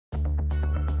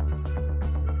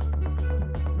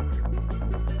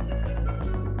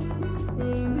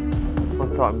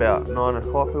What time? About 9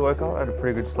 o'clock we woke up. Had a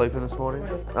pretty good sleep in this morning.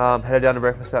 Headed down to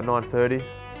breakfast about 9:30.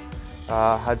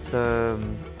 Had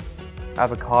some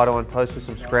avocado on toast with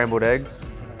some scrambled eggs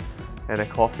and a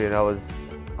coffee, and I was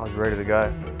ready to go.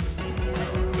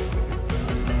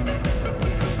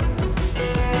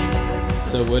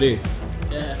 So Woody,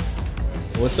 Yeah.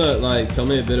 what's up? Like, tell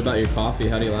me a bit about your coffee.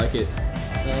 How do you like it?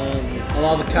 I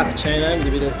love a cappuccino with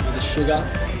a bit of sugar.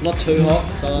 Not too hot,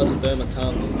 so I doesn't burn my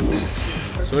tongue.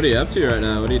 So what are you up to right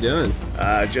now? What are you doing?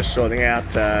 Just sorting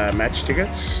out match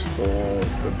tickets for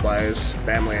the players,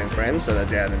 family and friends that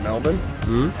are down in Melbourne.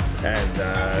 And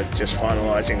just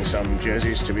finalising some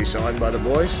jerseys to be signed by the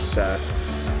boys. So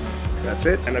that's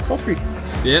it, and a coffee.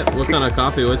 Yeah, what kind of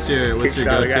coffee? What's your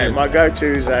Kickstart the game. go-to? My go-to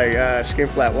is a skim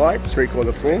flat white,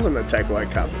 3/4 full, and a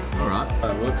takeaway cup. All right.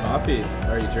 What coffee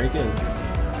are you drinking?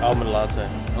 Almond latte.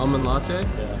 Almond latte?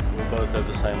 Yeah, we both have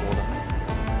the same order.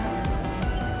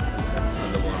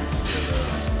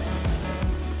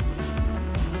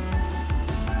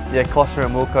 Yeah, Costa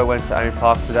and Wilco went to Amy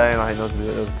Park today, and I think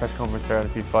there was a press conference there and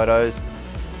a few photos.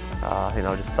 I think they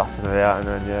were just sussing it out, and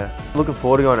then yeah, looking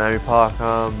forward to going to Amy Park.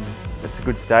 It's a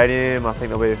good stadium. I think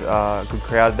there'll be a good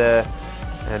crowd there,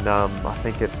 and I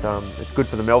think it's good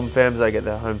for the Melbourne fans. They get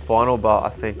their home final, but I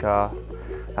think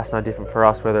that's no different for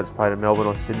us, whether it's played in Melbourne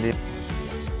or Sydney.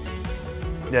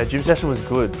 Yeah, gym session was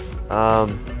good. Yeah,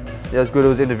 it was good. It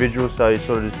was individual, so you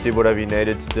sort of just did whatever you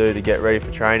needed to do to get ready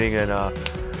for training and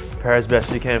prepare as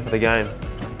best you can for the game.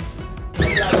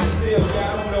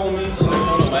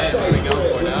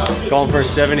 Going for a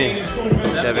 70.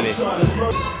 70.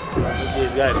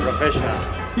 This guy, professional.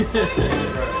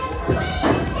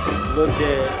 Look,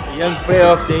 the young player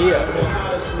of the year.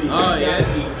 Oh yeah.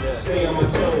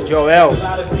 Joel.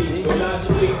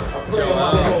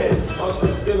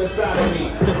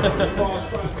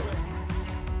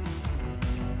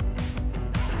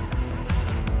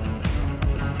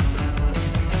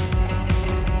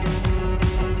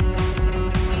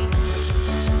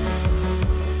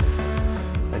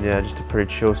 And yeah, just a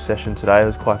pretty chill session today. It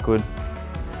was quite good.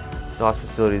 Nice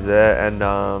facilities there, and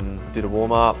did a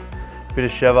warm up, bit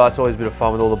of Sheva. It's always a bit of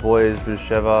fun with all the boys. Bit of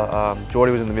Sheva.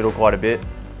 Geordie was in the middle quite a bit.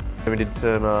 Then we did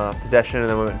some possession, and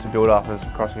then we went to build up and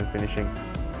some crossing and finishing.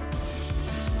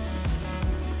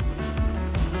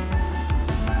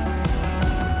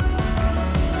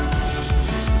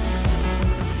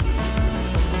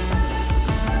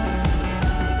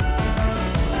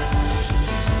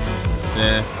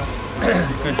 Yeah.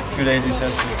 Good easy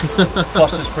session.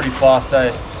 Costa's pretty fast,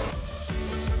 eh?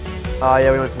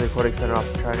 Yeah, we went to the aquatic centre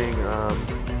after training.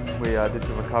 We did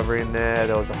some recovery in there.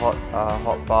 There was a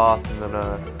hot bath and then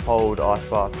a cold ice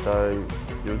bath. So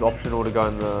it was optional to go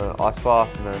in the ice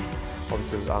bath, and then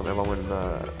obviously everyone went in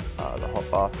the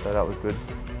hot bath. So that was good.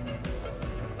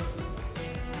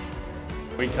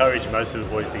 We encourage most of the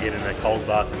boys to get in a cold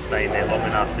bath and stay in there long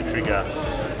enough to trigger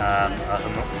a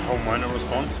hormonal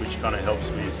response, which kind of helps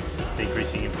with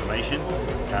decreasing inflammation.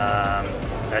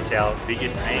 That's our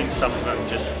biggest aim. Some of them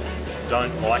just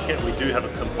don't like it. We do have a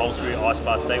compulsory ice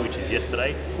bath day, which is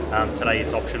yesterday. Today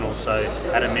it's optional, so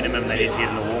at a minimum they need to get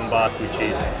in a warm bath, which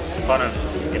is kind of,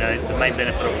 you know, the main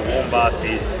benefit of a warm bath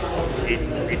is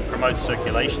it promotes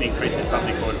circulation, increases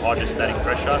something called hydrostatic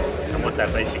pressure, and what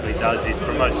that basically does is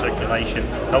promote circulation,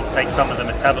 help take some of the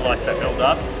metabolites that build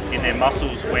up in their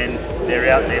muscles when they're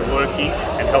out there working,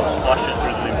 and helps flush it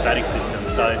through the lymphatic system.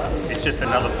 So it's just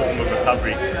another form of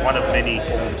recovery, one of many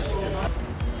forms.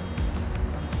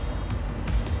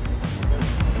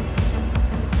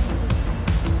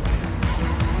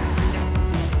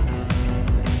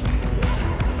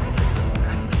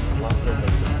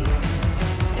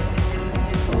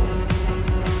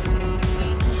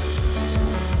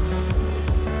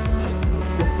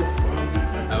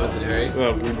 How was it, Harry?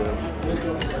 Well, good, man.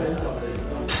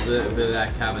 A bit of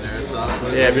that carbonara sauce.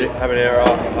 Yeah, a bit of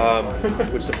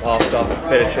carbonara with some pasta,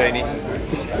 fettuccine.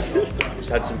 Just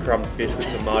had some crumbed fish with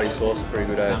some Marty sauce. Pretty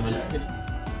good, eh? Salmon.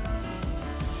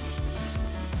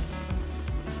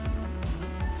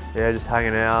 Yeah, just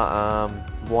hanging out,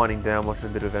 winding down, watching a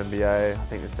bit of NBA. I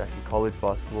think it's actually college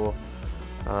basketball.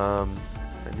 And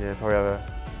yeah, probably have a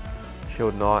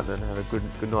chilled night and then have a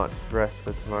good night's rest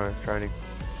for tomorrow's training.